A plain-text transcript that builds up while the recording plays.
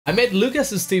I met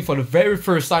Lucas and Steve for the very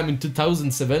first time in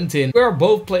 2017. We are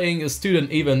both playing a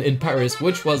student event in Paris,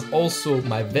 which was also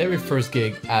my very first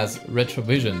gig as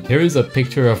RetroVision. Here is a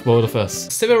picture of both of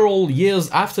us. Several years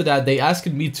after that, they asked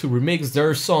me to remix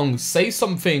their song Say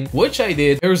Something, which I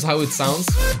did. Here's how it sounds.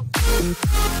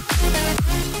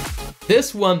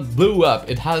 This one blew up.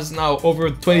 It has now over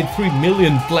 23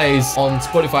 million plays on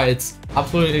Spotify. It's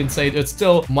absolutely insane. It's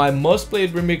still my most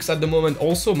played remix at the moment,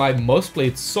 also my most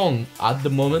played song at the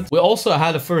moment. We also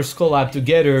had a first collab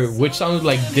together, which sounded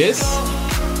like this.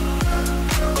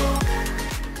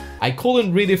 I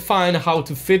couldn't really find how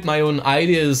to fit my own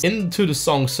ideas into the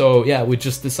song, so yeah, we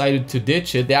just decided to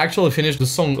ditch it. They actually finished the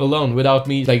song alone without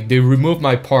me. Like, they removed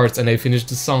my parts and they finished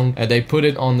the song and they put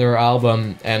it on their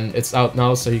album, and it's out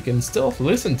now, so you can still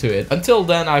listen to it. Until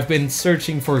then, I've been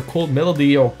searching for a cool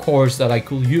melody or chords that I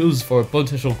could use for a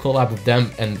potential collab with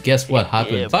them, and guess what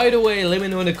happened? Yeah. By the way, let me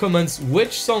know in the comments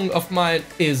which song of mine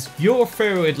is your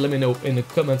favorite. Let me know in the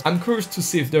comments. I'm curious to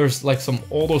see if there's like some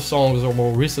older songs or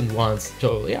more recent ones,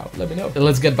 so yeah, let me know.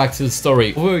 Let's get back to the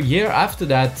story. Over a year after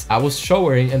that, I was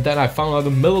showering and then I found out a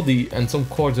melody and some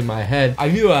chords in my head. I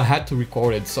knew I had to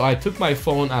record it, so I took my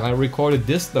phone and I recorded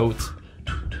this note.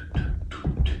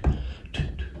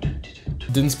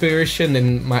 The inspiration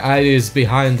and my ideas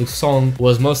behind the song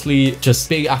was mostly just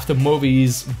big after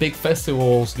movies, big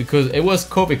festivals, because it was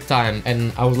COVID time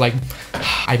and I was like,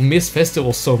 I miss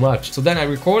festivals so much. So then I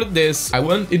recorded this, I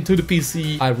went into the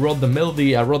PC, I wrote the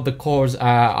melody, I wrote the chords,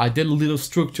 I did a little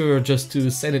structure just to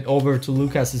send it over to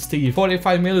Lucas and Steve.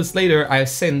 45 minutes later, I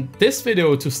sent this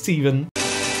video to Steven.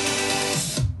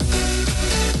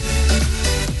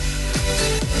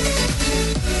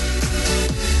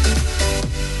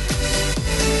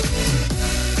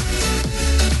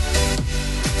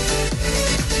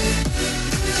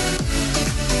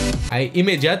 I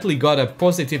immediately got a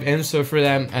positive answer for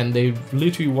them and they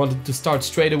literally wanted to start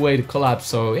straight away the collab,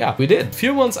 so yeah, we did. A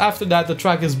few months after that, the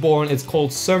track is born. It's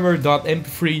called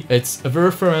Summer.mp3. It's a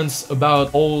reference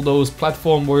about all those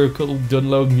platforms where you could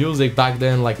download music back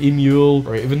then, like Emule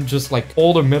or even just like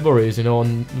older memories, you know,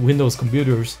 on Windows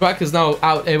computers. The track is now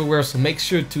out everywhere, so make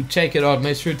sure to check it out.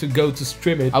 Make sure to go to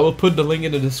stream it. I will put the link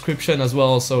in the description as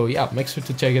well, so yeah, make sure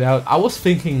to check it out. I was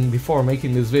thinking before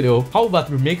making this video, how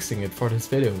about remixing it for this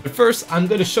video? But first, I'm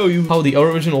gonna show you how the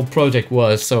original project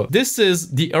was. So this is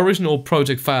the original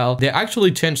project file. They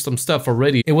actually changed some stuff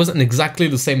already. It wasn't exactly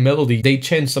the same melody. They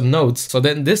changed some notes. So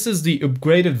then this is the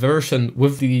upgraded version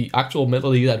with the actual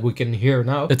melody that we can hear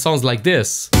now. It sounds like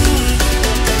this.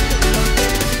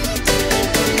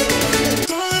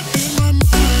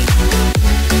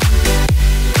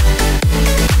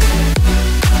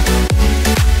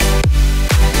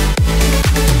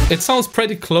 It sounds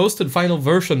pretty close to the final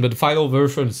version, but the final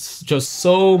version is just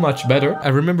so much better. I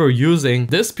remember using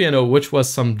this piano, which was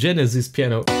some Genesis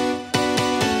piano.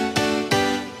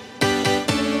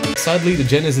 Sadly, the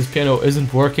Genesis piano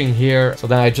isn't working here, so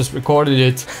then I just recorded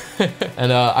it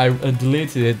and I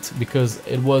deleted it because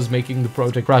it was making the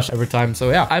project crash every time. So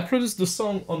yeah, I produced the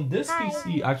song on this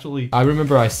PC actually. I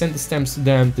remember I sent the stems to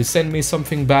them, they sent me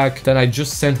something back, then I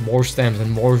just sent more stems and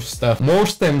more stuff. More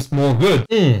stems, more good.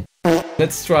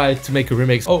 Let's try to make a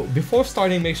remix. Oh, before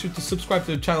starting, make sure to subscribe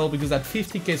to the channel because at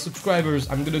 50k subscribers,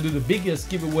 I'm gonna do the biggest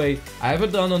giveaway I ever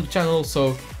done on the channel,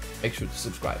 so make sure to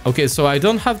subscribe. Okay, so I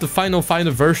don't have the final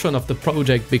version of the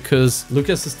project because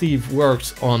Lucas and Steve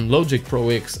worked on Logic Pro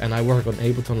X and I work on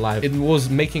Ableton Live. It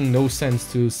was making no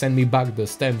sense to send me back the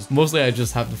stems. Mostly I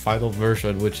just have the final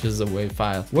version, which is a WAV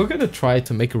file. We're gonna try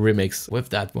to make a remix with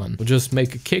that one. We'll just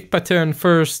make a kick pattern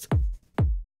first.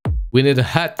 We need a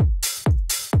hat.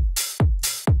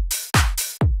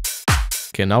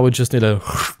 Okay, now we just need a...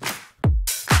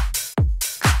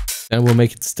 and we'll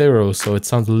make it stereo, so it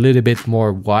sounds a little bit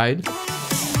more wide.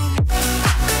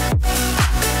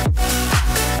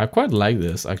 I quite like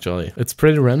this, actually. It's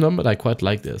pretty random, but I quite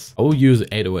like this. I will use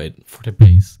 808 for the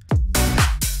bass.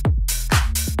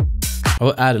 I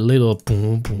will add a little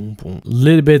boom, boom, boom. A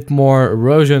little bit more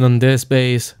erosion on this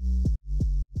bass.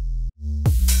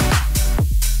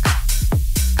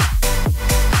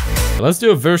 Let's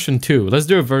do a version 2. Let's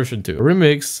do a version 2.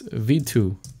 Remix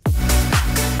V2.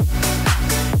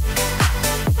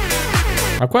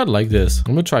 I quite like this.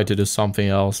 I'm gonna try to do something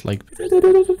else, like...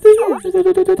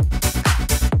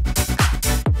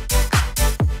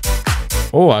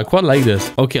 Oh, I quite like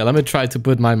this. Okay, let me try to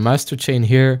put my master chain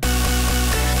here.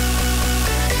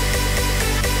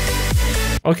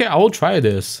 Okay, I will try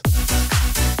this.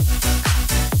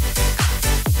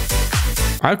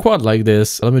 I quite like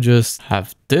this. Let me just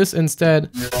have this instead.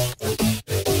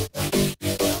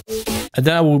 And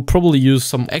then I will probably use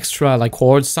some extra like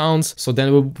chord sounds, so then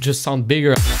it will just sound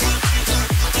bigger.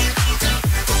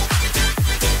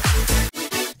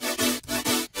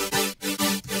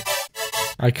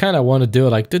 I kind of want to do it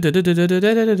like that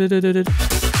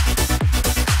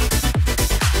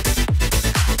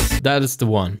is the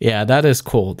one. Yeah, that is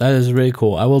cool. That is really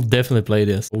cool. I will definitely play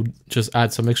this. We'll just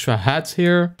add some extra hats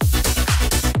here.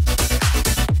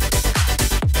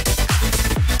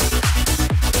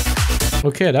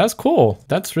 Okay, that's cool.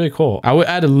 That's really cool. I will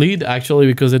add a lead actually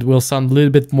because it will sound a little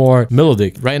bit more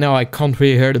melodic. Right now I can't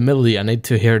really hear the melody. I need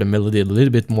to hear the melody a little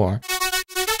bit more.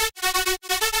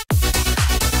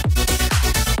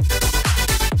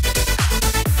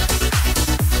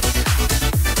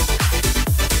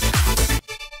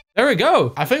 There we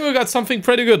go. I think we got something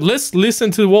pretty good. Let's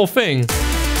listen to the whole thing.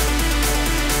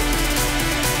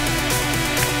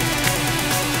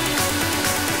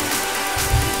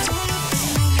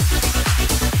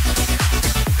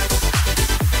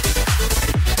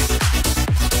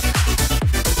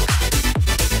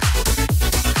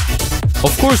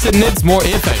 Of course, it needs more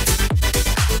effects.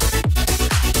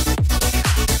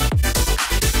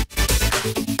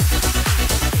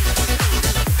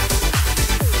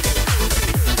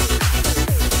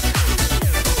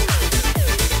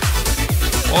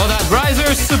 Oh, that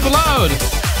riser is super loud.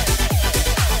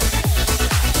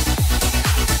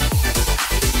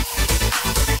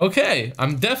 Okay,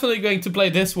 I'm definitely going to play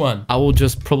this one. I will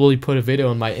just probably put a video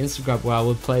on my Instagram where I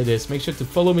will play this. Make sure to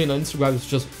follow me on Instagram. It's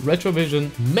just RetroVision.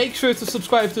 Make sure to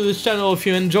subscribe to this channel if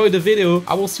you enjoyed the video.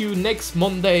 I will see you next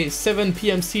Monday, 7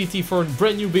 PM CT for a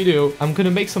brand new video. I'm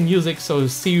gonna make some music, so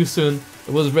see you soon.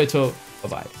 It was Reto.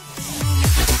 Bye-bye.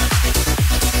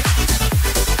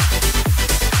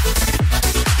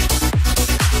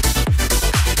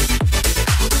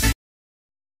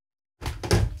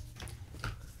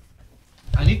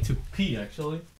 I need to pee actually.